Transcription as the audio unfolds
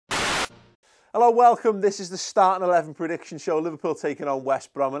Hello, welcome. This is the Starting 11 prediction show. Liverpool taking on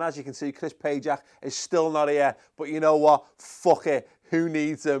West Brom. And as you can see, Chris Pajak is still not here. But you know what? Fuck it. Who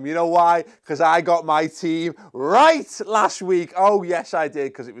needs him? You know why? Because I got my team right last week. Oh, yes, I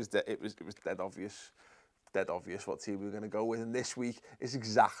did. Because it was dead obvious. Dead obvious what team we were going to go with. And this week is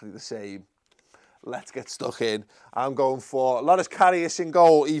exactly the same. Let's get stuck in. I'm going for Loris Karius in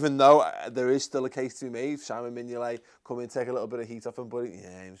goal, even though there is still a case to be made. Simon Mignolet come in, take a little bit of heat off him, but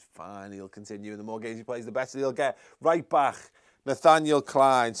yeah, he's fine. He'll continue. And the more games he plays, the better he'll get. Right back, Nathaniel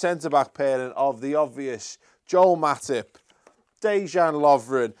Klein. Centre-back pairing of the obvious, Joel Matip, Dejan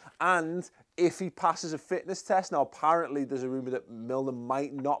Lovren. And if he passes a fitness test, now apparently there's a rumour that Milner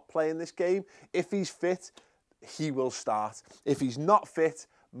might not play in this game. If he's fit, he will start. If he's not fit,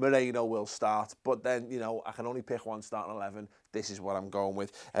 Moreno will start, but then, you know, I can only pick one starting 11. This is what I'm going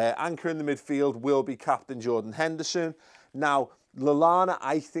with. Anchor in the midfield will be captain Jordan Henderson. Now, Lallana,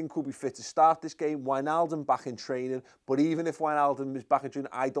 I think, will be fit to start this game. Wijnaldum back in training, but even if Wijnaldum is back in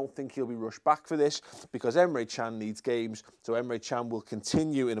training, I don't think he'll be rushed back for this because Emre Can needs games. So Emre Can will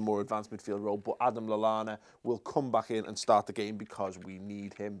continue in a more advanced midfield role, but Adam Lallana will come back in and start the game because we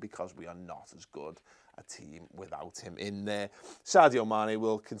need him, because we are not as good a team without him in there. Sadio Mane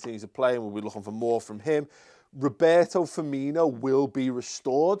will continue to play and we'll be looking for more from him. Roberto Firmino will be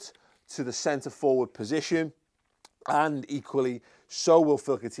restored to the centre-forward position, and equally, so will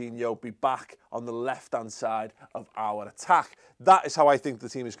Phil Coutinho be back on the left-hand side of our attack. That is how I think the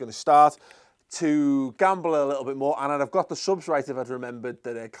team is going to start. To gamble a little bit more, and I've got the subs right if I'd remembered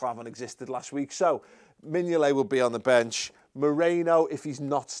that Klavan existed last week. So, Mignolet will be on the bench. Moreno, if he's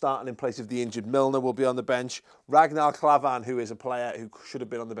not starting in place of the injured Milner, will be on the bench. Ragnar Klavan, who is a player who should have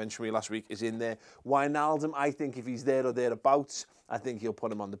been on the bench for me last week, is in there. Wijnaldum, I think if he's there or thereabouts, I think he'll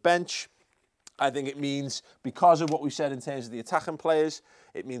put him on the bench. I think it means, because of what we said in terms of the attacking players,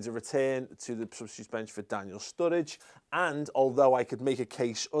 it means a return to the substitute bench for Daniel Sturridge. And although I could make a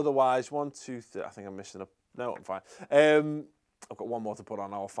case otherwise, 1, 2, 3, I think I'm missing a... No, I'm fine. I've got one more to put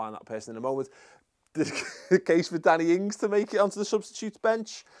on. I'll find that person in a moment. The case for Danny Ings to make it onto the substitutes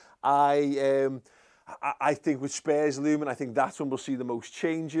bench. I think with Spurs looming, I think that's when we'll see the most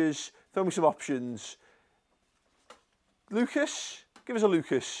changes. Throw me some options. Lucas? Give us a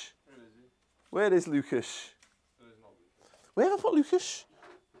Lucas. Where is Lucas? Where have I put Lucas?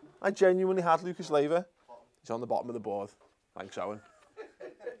 I genuinely had Lucas Leiva. He's on the bottom of the board. Thanks, Owen.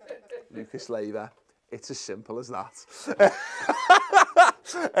 Lucas Leiva. It's as simple as that.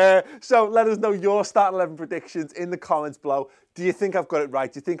 So let us know your starting 11 predictions in the comments below. Do you think I've got it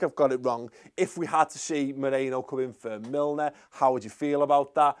right? Do you think I've got it wrong? If we had to see Moreno come in for Milner, how would you feel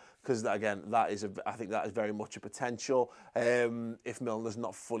about that? Because again, I think that is very much a potential. If Milner's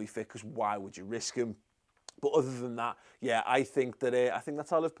not fully fit, because why would you risk him? But other than that, yeah, I think that's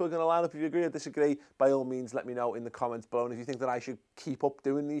how Liverpool are going to line up. If you agree or disagree, by all means, let me know in the comments below. And if you think that I should keep up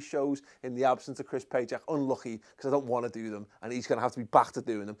doing these shows in the absence of Chris Pajak, unlucky, because I don't want to do them. And he's going to have to be back to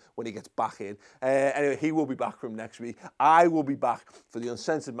doing them when he gets back in. Anyway, he will be back from next week. I will be back for the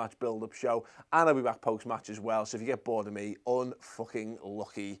Uncensored match build-up show. And I'll be back post-match as well. So if you get bored of me, unfucking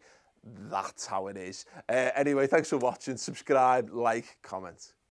lucky. That's how it is. Anyway, thanks for watching. Subscribe, like, comment.